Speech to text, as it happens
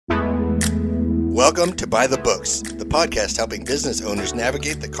Welcome to By the Books, the podcast helping business owners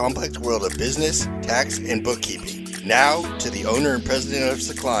navigate the complex world of business, tax, and bookkeeping. Now, to the owner and president of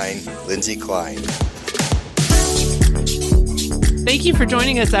Secline, Lindsay Klein. Thank you for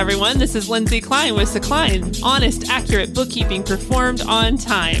joining us, everyone. This is Lindsay Klein with Secline, honest, accurate bookkeeping performed on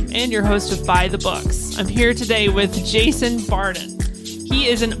time, and your host of By the Books. I'm here today with Jason Barden. He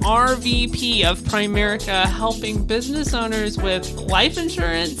is an RVP of Primerica, helping business owners with life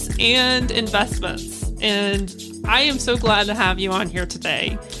insurance and investments. And I am so glad to have you on here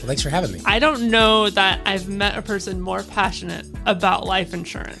today. Well, thanks for having me. I don't know that I've met a person more passionate about life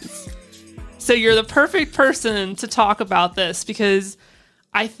insurance. So you're the perfect person to talk about this, because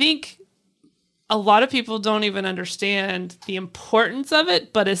I think a lot of people don't even understand the importance of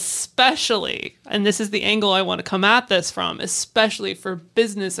it, but especially, and this is the angle I want to come at this from, especially for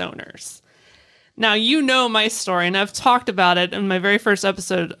business owners. Now, you know my story, and I've talked about it in my very first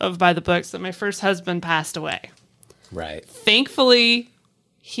episode of By the Books, that my first husband passed away. Right. Thankfully,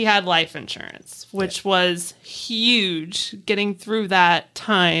 he had life insurance, which was huge, getting through that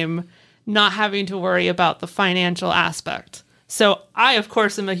time, not having to worry about the financial aspect. So I, of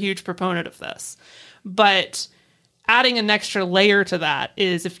course, am a huge proponent of this. But adding an extra layer to that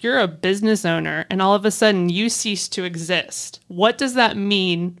is, if you're a business owner and all of a sudden you cease to exist, what does that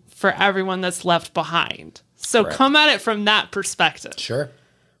mean for everyone that's left behind? So Correct. Come at it from that perspective. Sure.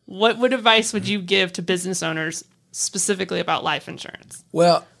 What advice would you give to business owners specifically about life insurance?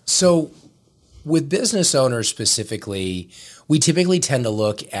 Well, so with business owners specifically, we typically tend to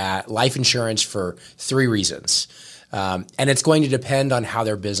look at life insurance for three reasons. And it's going to depend on how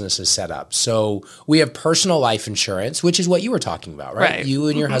their business is set up. So we have personal life insurance, which is what you were talking about, right? You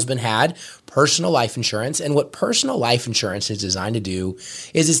and your husband had personal life insurance. And what personal life insurance is designed to do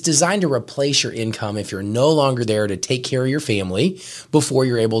is it's designed to replace your income if you're no longer there to take care of your family before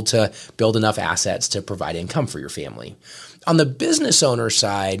you're able to build enough assets to provide income for your family. On the business owner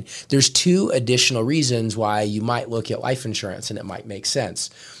side, there's two additional reasons why you might look at life insurance and it might make sense.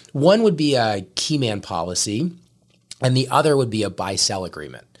 One would be a key man policy, and the other would be a buy-sell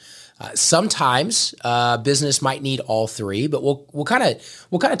agreement. Sometimes business might need all three, but we'll kind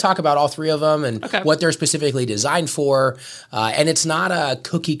of talk about all three of them and what they're specifically designed for. And it's not a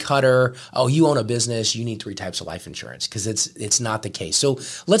cookie cutter. Oh, you own a business, you need three types of life insurance, because it's not the case. So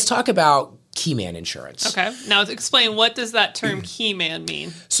let's talk about key man insurance. Okay. Now explain, what does that term key man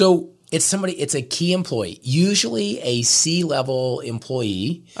mean? So it's a key employee, usually a C-level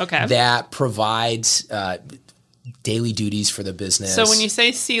employee that provides daily duties for the business. So when you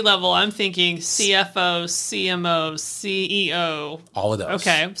say C-level, I'm thinking CFO, CMO, CEO. All of those.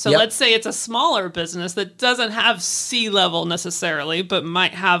 Okay. So let's say it's a smaller business that doesn't have C-level necessarily, but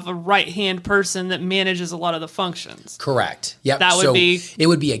might have a right-hand person that manages a lot of the functions. Correct. Yep. It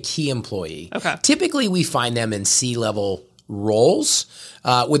would be a key employee. Okay. Typically, we find them in C-level roles.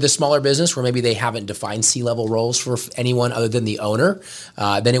 With a smaller business where maybe they haven't defined C-level roles for anyone other than the owner,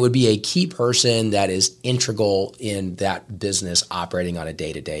 then it would be a key person that is integral in that business operating on a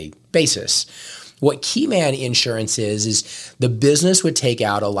day-to-day basis. What key man insurance is the business would take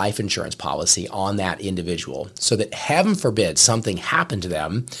out a life insurance policy on that individual so that, heaven forbid, something happened to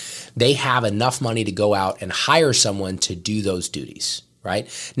them, they have enough money to go out and hire someone to do those duties. Right?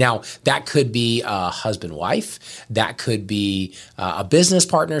 Now, that could be a husband-wife. That could be a business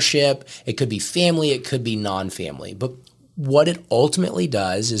partnership. It could be family. It could be non-family. But what it ultimately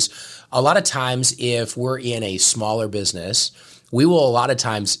does is, a lot of times if we're in a smaller business, we will a lot of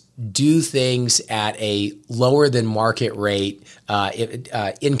times do things at a lower than market rate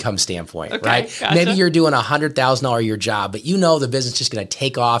income standpoint, right? Gotcha. Maybe you're doing $100,000 a year job, but you know the business is just going to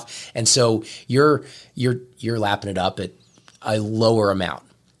take off, and so you're lapping it up at a lower amount,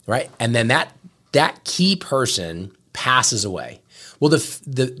 right? And then that key person passes away. Well,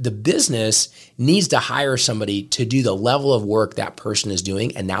 the business needs to hire somebody to do the level of work that person is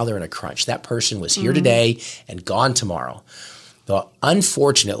doing, and now they're in a crunch. That person was here today and gone tomorrow. Well,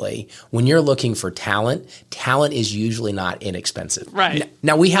 unfortunately, when you're looking for talent is usually not inexpensive. Right.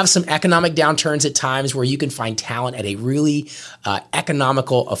 Now, we have some economic downturns at times where you can find talent at a really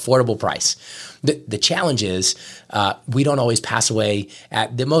economical, affordable price. The challenge is we don't always pass away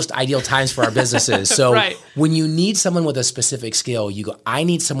at the most ideal times for our businesses. So when you need someone with a specific skill, you go, I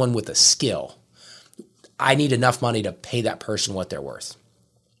need someone with a skill. I need enough money to pay that person what they're worth.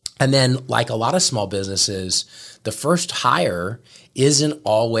 And then, like a lot of small businesses, the first hire isn't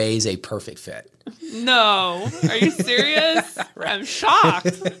always a perfect fit. No. Are you serious? I'm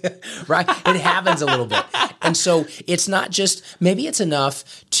shocked. Right? It happens a little bit. And so it's not just, maybe it's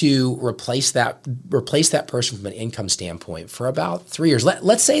enough to replace that person from an income standpoint for about 3 years.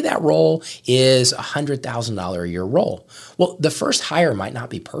 Let's say that role is $100,000 a year role. Well, the first hire might not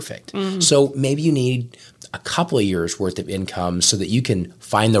be perfect. So maybe you need a couple of years worth of income so that you can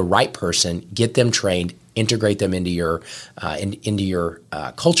find the right person, get them trained, integrate them into your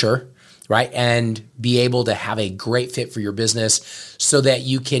culture, right? And be able to have a great fit for your business so that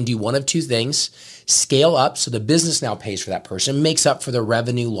you can do one of two things: scale up, so the business now pays for that person, makes up for the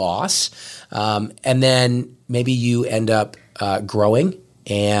revenue loss, and then maybe you end up growing,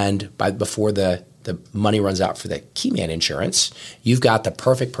 and before the money runs out for the Keyman insurance, you've got the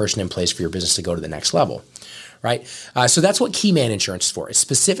perfect person in place for your business to go to the next level. Right? So that's what Keyman insurance is for. It's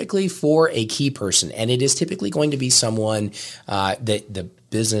specifically for a key person, and it is typically going to be someone that the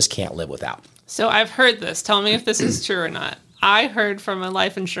business can't live without. So I've heard this. Tell me if this is true or not. I heard from a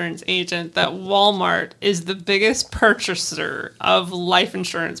life insurance agent that Walmart is the biggest purchaser of life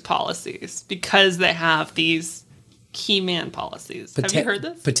insurance policies because they have these Keyman policies. Have you heard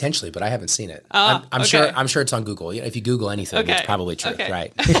this? Potentially, but I haven't seen it. I'm okay. I'm sure it's on Google. If you Google anything, it's probably true,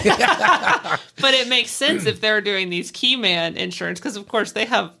 right? But it makes sense if they're doing these Keyman insurance because, of course, they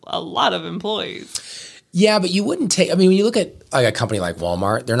have a lot of employees. Yeah, but you wouldn't take. I mean, when you look at like a company like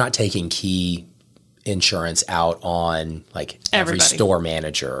Walmart, they're not taking key insurance out on like every store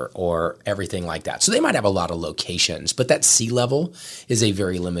manager or everything like that. So they might have a lot of locations, but that C-level is a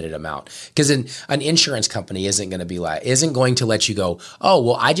very limited amount, because an insurance company isn't going to let you go, oh,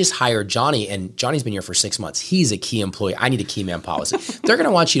 well, I just hired Johnny and Johnny's been here for 6 months. He's a key employee. I need a Keyman policy. They're going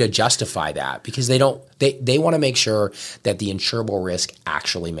to want you to justify that because they want to make sure that the insurable risk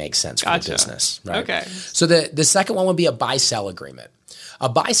actually makes sense for the business. Right? Okay. So the second one would be a buy-sell agreement. A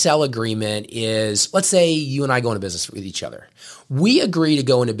buy-sell agreement is, let's say you and I go into business with each other. We agree to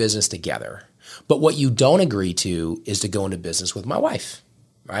go into business together, but what you don't agree to is to go into business with my wife,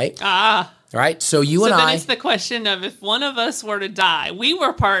 right? Right? So then it's the question of, if one of us were to die, we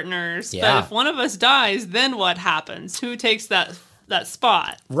were partners, yeah. But if one of us dies, then what happens? Who takes that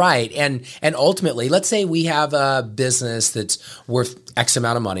spot? Right. And ultimately, let's say we have a business that's worth X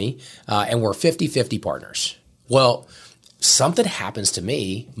amount of money, and we're 50-50 partners. Well, something happens to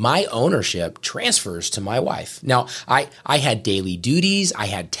me, my ownership transfers to my wife. Now, I had daily duties, I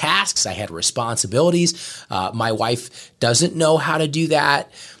had tasks, I had responsibilities. My wife doesn't know how to do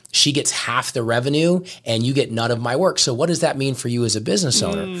that. She gets half the revenue and you get none of my work. So what does that mean for you as a business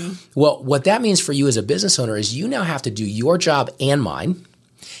owner? Well, what that means for you as a business owner is you now have to do your job and mine,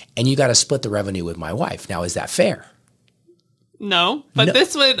 and you got to split the revenue with my wife. Now, is that fair? No, but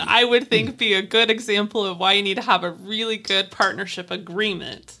this would, I would think, be a good example of why you need to have a really good partnership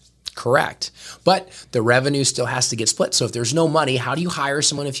agreement. Correct. But the revenue still has to get split. So if there's no money, how do you hire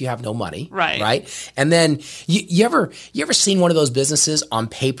someone if you have no money? Right. And then you ever seen one of those businesses on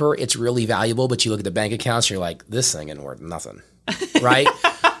paper, it's really valuable, but you look at the bank accounts, you're like, this thing isn't worth nothing. Right.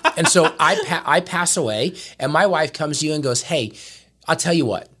 And so I pass away and my wife comes to you and goes, hey, I'll tell you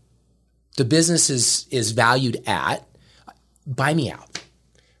what, the business is valued at, buy me out,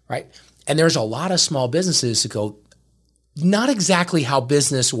 right? And there's a lot of small businesses who go, not exactly how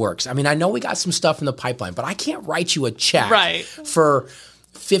business works. I mean, I know we got some stuff in the pipeline, but I can't write you a check for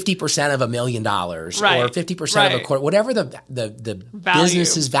 50% of $1 million or 50% of a quarter, whatever the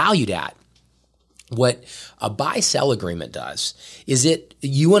business is valued at. What a buy-sell agreement does is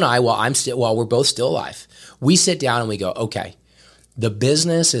you and I, while we're both still alive, we sit down and we go, okay, the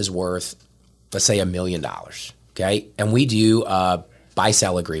business is worth, let's say, $1 million. Okay. And we do a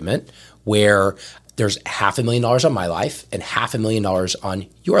buy-sell agreement where there's $500,000 on my life and $500,000 on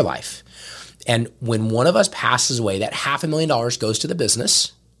your life. And when one of us passes away, that $500,000 goes to the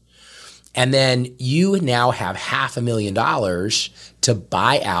business. And then you now have $500,000 to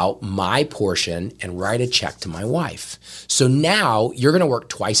buy out my portion and write a check to my wife. So now you're going to work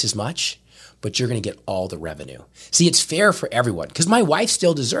twice as much, but you're going to get all the revenue. See, it's fair for everyone because my wife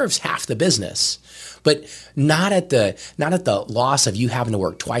still deserves half the business, but not at the loss of you having to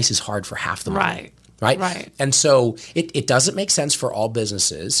work twice as hard for half the money. Right. And so it doesn't make sense for all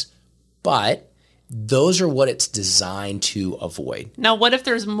businesses, but those are what it's designed to avoid. Now, what if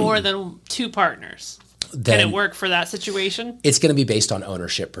there's more than two partners? Can it work for that situation? It's going to be based on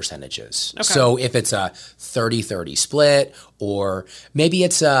ownership percentages. Okay. So if it's a 30-30 split, or maybe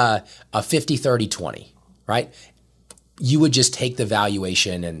it's a 50-30-20, right? You would just take the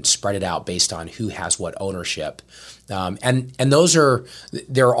valuation and spread it out based on who has what ownership. And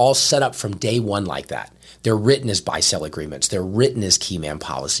they're all set up from day one like that. They're written as buy-sell agreements. They're written as key man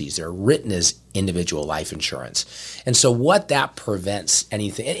policies. They're written as individual life insurance. And so what that prevents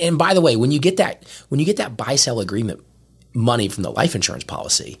anything. And by the way, when you get that buy-sell agreement money from the life insurance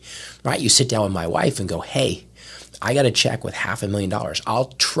policy, right? You sit down with my wife and go, hey, I got a check with $500,000. I'll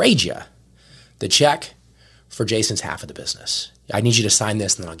trade you the check for Jason's half of the business. I need you to sign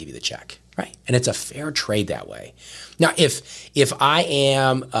this and then I'll give you the check, right? And it's a fair trade that way. Now, if I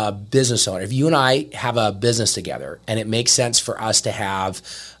am a business owner, if you and I have a business together and it makes sense for us to have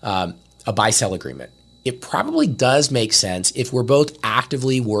a buy-sell agreement, it probably does make sense if we're both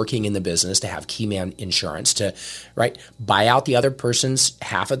actively working in the business to have key man insurance to, right, buy out the other person's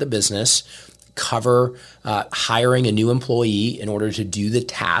half of the business, cover hiring a new employee in order to do the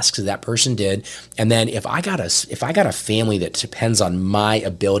tasks that person did. And then if I got a family that depends on my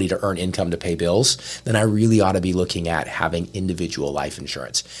ability to earn income to pay bills, then I really ought to be looking at having individual life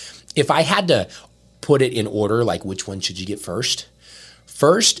insurance. If I had to put it in order, like which one should you get first?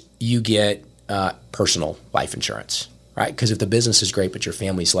 First, you get personal life insurance, right? Because if the business is great, but your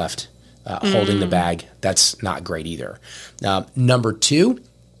family's left holding the bag, that's not great either. Number two,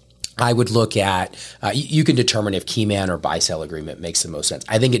 I would look at, you can determine if key man or buy-sell agreement makes the most sense.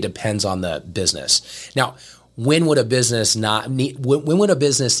 I think it depends on the business. Now, when would a business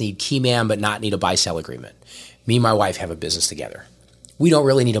need key man but not need a buy-sell agreement? Me and my wife have a business together. We don't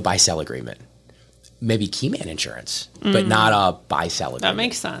really need a buy-sell agreement. Maybe key man insurance, but not a buy-sell agreement. That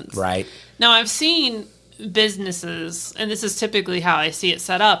makes sense. Right? Now, I've seen businesses, and this is typically how I see it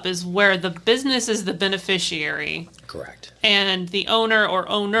set up, is where the business is the beneficiary. Correct. And the owner or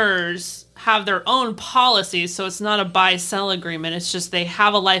owners have their own policies, so it's not a buy-sell agreement. It's just they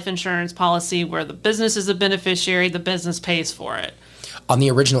have a life insurance policy where the business is a beneficiary, the business pays for it. On the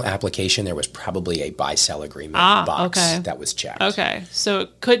original application, there was probably a buy-sell agreement box that was checked. Okay, so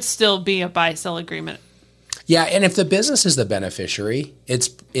it could still be a buy-sell agreement. Yeah, and if the business is the beneficiary, it's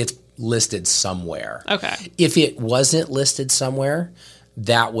listed somewhere. Okay. If it wasn't listed somewhere,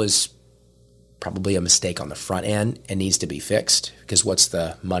 that was probably a mistake on the front end and needs to be fixed, because what's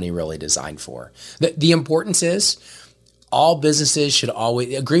the money really designed for? The importance is all businesses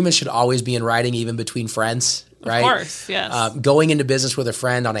agreements should always be in writing, even between friends. Right? Of course, yes. Going into business with a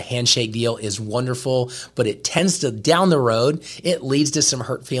friend on a handshake deal is wonderful, but it tends to, down the road, it leads to some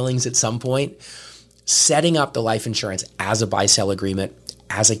hurt feelings at some point. Setting up the life insurance as a buy-sell agreement,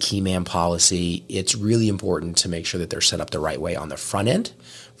 as a key man policy, it's really important to make sure that they're set up the right way on the front end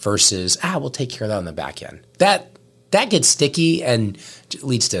versus, we'll take care of that on the back end. That gets sticky and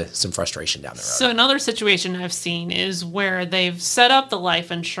leads to some frustration down the road. So another situation I've seen is where they've set up the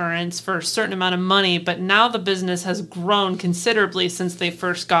life insurance for a certain amount of money, but now the business has grown considerably since they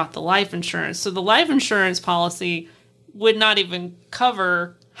first got the life insurance. So the life insurance policy would not even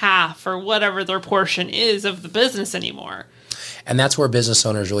cover half or whatever their portion is of the business anymore. And that's where business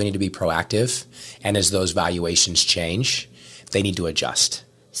owners really need to be proactive. And as those valuations change, they need to adjust.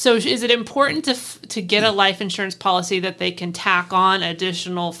 So is it important to get a life insurance policy that they can tack on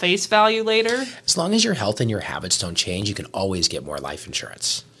additional face value later? As long as your health and your habits don't change, you can always get more life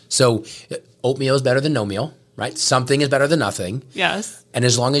insurance. So oatmeal is better than no meal, right? Something is better than nothing. Yes. And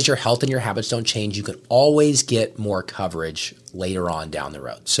as long as your health and your habits don't change, you can always get more coverage later on down the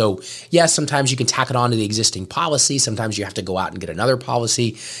road. So yes, sometimes you can tack it on to the existing policy. Sometimes you have to go out and get another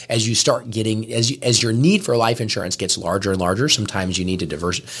policy. As you start getting, as your need for life insurance gets larger and larger, sometimes you need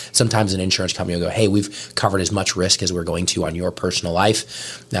to sometimes an insurance company will go, hey, we've covered as much risk as we're going to on your personal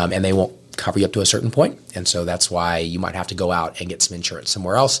life. And they won't cover you up to a certain point. And so that's why you might have to go out and get some insurance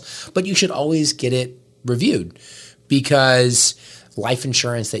somewhere else. But you should always get it reviewed, because life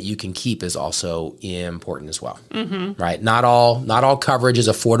insurance that you can keep is also important as well, right? Not all coverage is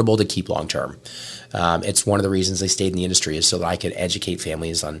affordable to keep long term. It's one of the reasons I stayed in the industry, is so that I could educate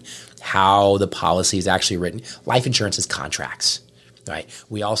families on how the policy is actually written. Life insurance is contracts, right?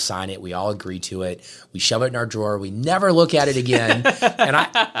 We all sign it. We all agree to it. We shove it in our drawer. We never look at it again. And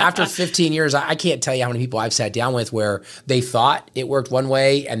after 15 years, I can't tell you how many people I've sat down with where they thought it worked one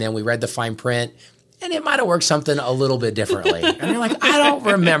way, and then we read the fine print, and it might have worked something a little bit differently. And they're like, I don't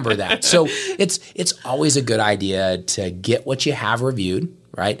remember that. So it's always a good idea to get what you have reviewed,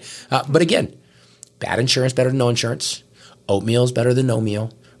 right? But again, bad insurance better than no insurance. Oatmeal is better than no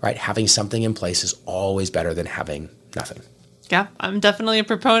meal, right? Having something in place is always better than having nothing. Yeah, I'm definitely a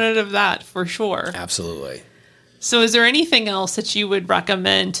proponent of that for sure. Absolutely. So is there anything else that you would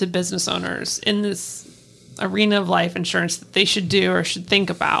recommend to business owners in this arena of life insurance that they should do or should think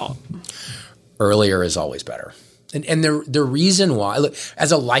about? Earlier is always better. And the reason why, look,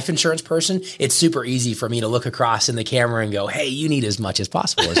 as a life insurance person, it's super easy for me to look across in the camera and go, hey, you need as much as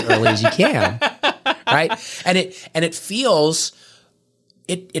possible as early as you can. right? And it feels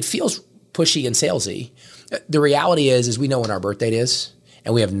pushy and salesy. The reality is we know when our birth date is,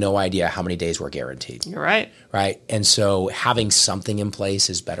 and we have no idea how many days we're guaranteed. You're right. Right. And so having something in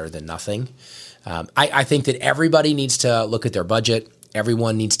place is better than nothing. I think that everybody needs to look at their budget.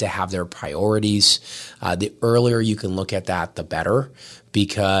 Everyone needs to have their priorities. The earlier you can look at that, the better,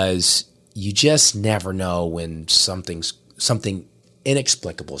 because you just never know when something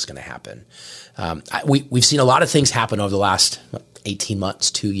inexplicable is going to happen. We've seen a lot of things happen over the last 18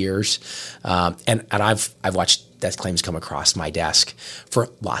 months, 2 years, and I've watched death claims come across my desk for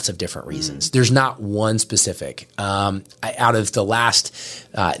lots of different reasons. There's not one specific. Out of the last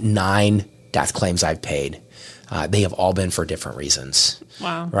 9 death claims I've paid, they have all been for different reasons.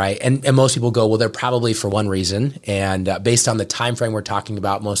 Wow. Right. And most people go, well, they're probably for one reason. And based on the time frame we're talking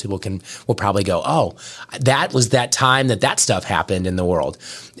about, most people will probably go, oh, that was that time that stuff happened in the world.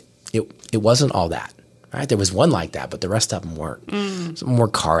 It wasn't all that. Right? There was one like that, but the rest of them weren't. Some were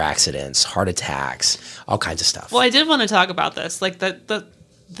car accidents, heart attacks, all kinds of stuff. Well, I did want to talk about this, like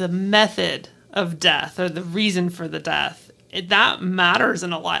the method of death or the reason for the death. That matters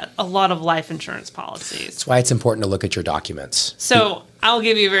in a lot of life insurance policies. That's why it's important to look at your documents. So I'll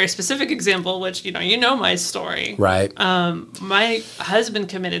give you a very specific example, which you know my story. Right. My husband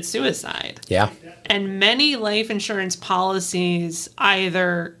committed suicide. Yeah. And many life insurance policies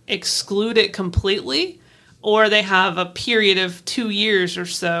either exclude it completely, or they have a period of 2 years or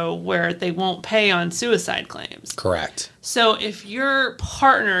so where they won't pay on suicide claims. Correct. So if your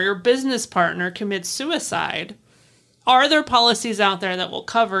business partner commits suicide, are there policies out there that will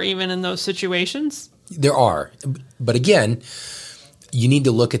cover even in those situations? There are. But again, you need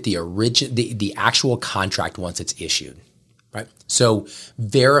to look at the actual contract once it's issued, right? So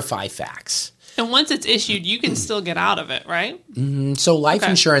verify facts. And once it's issued, you can still get out of it, right? So life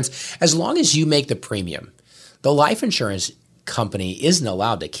insurance, as long as you make the premium, the life insurance company isn't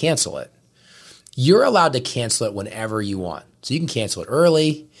allowed to cancel it. You're allowed to cancel it whenever you want. So you can cancel it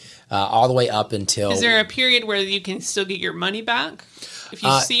early, all the way up until... Is there a period where you can still get your money back? If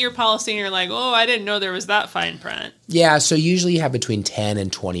you see your policy and you're like, oh, I didn't know there was that fine print. Yeah, so usually you have between 10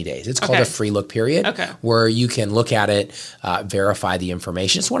 and 20 days. It's called a free look period, where you can look at it, verify the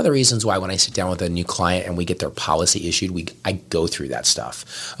information. It's one of the reasons why when I sit down with a new client and we get their policy issued, I go through that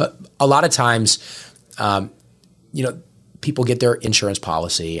stuff. A lot of times, people get their insurance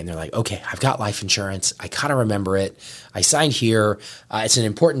policy and they're like, okay, I've got life insurance. I kind of remember it. I signed here. It's an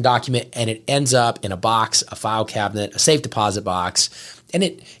important document, and it ends up in a box, a file cabinet, a safe deposit box. And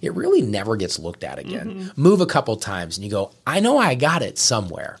it really never gets looked at again. Move a couple times and you go, I know I got it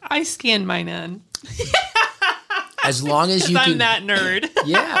somewhere. I scanned mine in. As long as you can. I'm that nerd.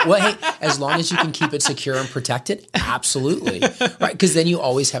 Yeah. Well, hey, as long as you can keep it secure and protected, absolutely. Right. Because then you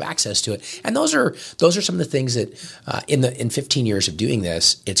always have access to it. And those are some of the things that in 15 years of doing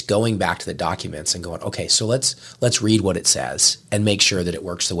this, it's going back to the documents and going, okay, so let's read what it says and make sure that it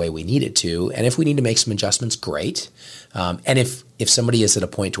works the way we need it to. And if we need to make some adjustments, great. And if somebody is at a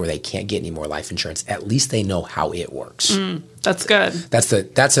point where they can't get any more life insurance, at least they know how it works. That's good.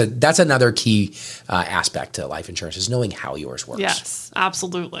 That's another key aspect to life insurance, is knowing how yours works. Yes,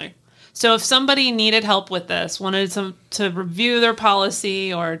 absolutely. So if somebody needed help with this, wanted to review their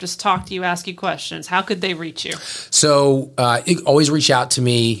policy or just talk to you, ask you questions, how could they reach you? So always reach out to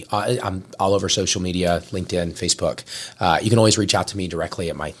me. I'm all over social media, LinkedIn, Facebook. You can always reach out to me directly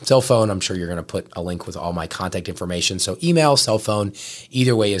at my cell phone. I'm sure you're going to put a link with all my contact information. So email, cell phone,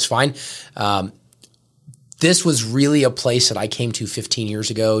 either way is fine. This was really a place that I came to 15 years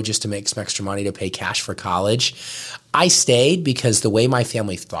ago just to make some extra money to pay cash for college. I stayed because the way my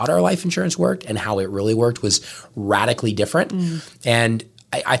family thought our life insurance worked and how it really worked was radically different. And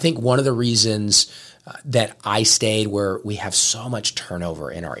I think one of the reasons that I stayed, where we have so much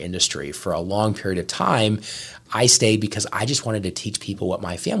turnover in our industry for a long period of time, I stayed because I just wanted to teach people what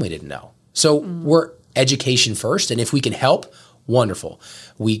my family didn't know. So we're education first, and if we can help, wonderful.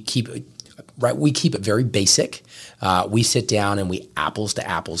 We keep it very basic. We sit down and we apples to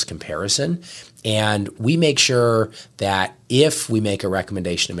apples comparison, and we make sure that if we make a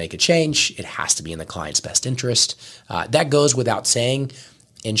recommendation to make a change, it has to be in the client's best interest. That goes without saying.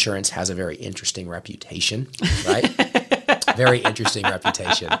 Insurance has a very interesting reputation, right? Very interesting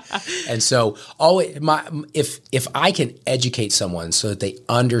reputation. And so if I can educate someone so that they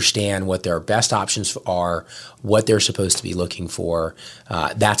understand what their best options are, what they're supposed to be looking for,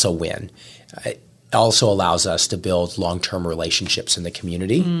 that's a win. also allows us to build long-term relationships in the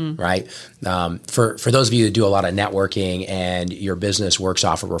community, right? For those of you that do a lot of networking and your business works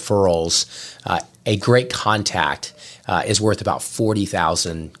off of referrals, a great contact is worth about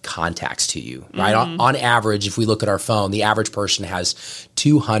 40,000 contacts to you, right? On average, if we look at our phone, the average person has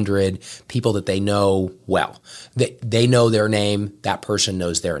 200 people that they know well. They know their name, that person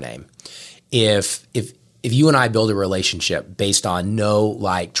knows their name. If you and I build a relationship based on know,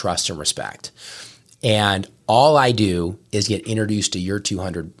 like, trust, and respect, and all I do is get introduced to your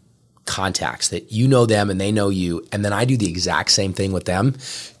 200 contacts that you know them and they know you, and then I do the exact same thing with them,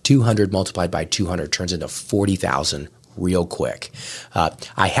 200 multiplied by 200 turns into 40,000 real quick.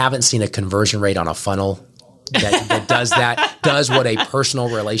 I haven't seen a conversion rate on a funnel that does what a personal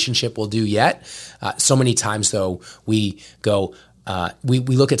relationship will do yet. So many times, though, we go, we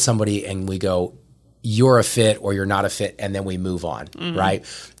look at somebody and we go, you're a fit or you're not a fit, and then we move on, right?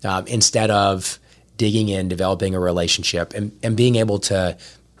 Instead of digging in, developing a relationship, and being able to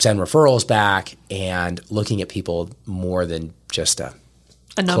send referrals back and looking at people more than just a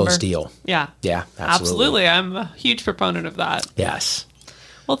number. Closed deal. Yeah. Yeah, absolutely. I'm a huge proponent of that. Yes.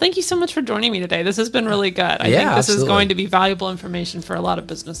 Well, thank you so much for joining me today. This has been really good. I think this is going to be valuable information for a lot of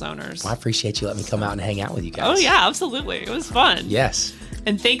business owners. Well, I appreciate you letting me come out and hang out with you guys. Oh, yeah, absolutely. It was fun. Yes.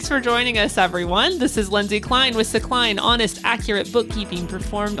 And thanks for joining us, everyone. This is Lindsay Klein with Secline, honest, accurate bookkeeping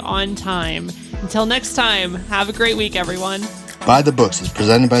performed on time. Until next time, have a great week, everyone. Buy the Books is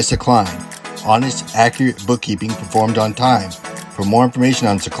presented by Secline, honest, accurate bookkeeping performed on time. For more information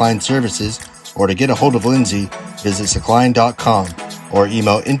on Secline services or to get a hold of Lindsay, visit secline.com or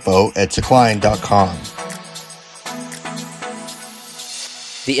email info@secline.com.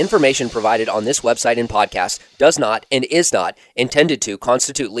 The information provided on this website and podcast does not and is not intended to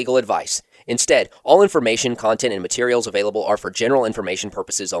constitute legal advice. Instead, all information, content, and materials available are for general information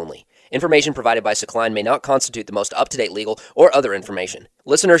purposes only. Information provided by Secline may not constitute the most up-to-date legal or other information.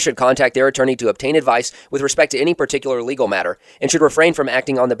 Listeners should contact their attorney to obtain advice with respect to any particular legal matter and should refrain from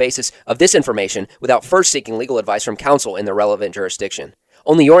acting on the basis of this information without first seeking legal advice from counsel in the relevant jurisdiction.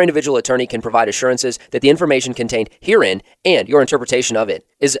 Only your individual attorney can provide assurances that the information contained herein and your interpretation of it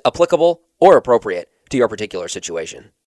is applicable or appropriate to your particular situation.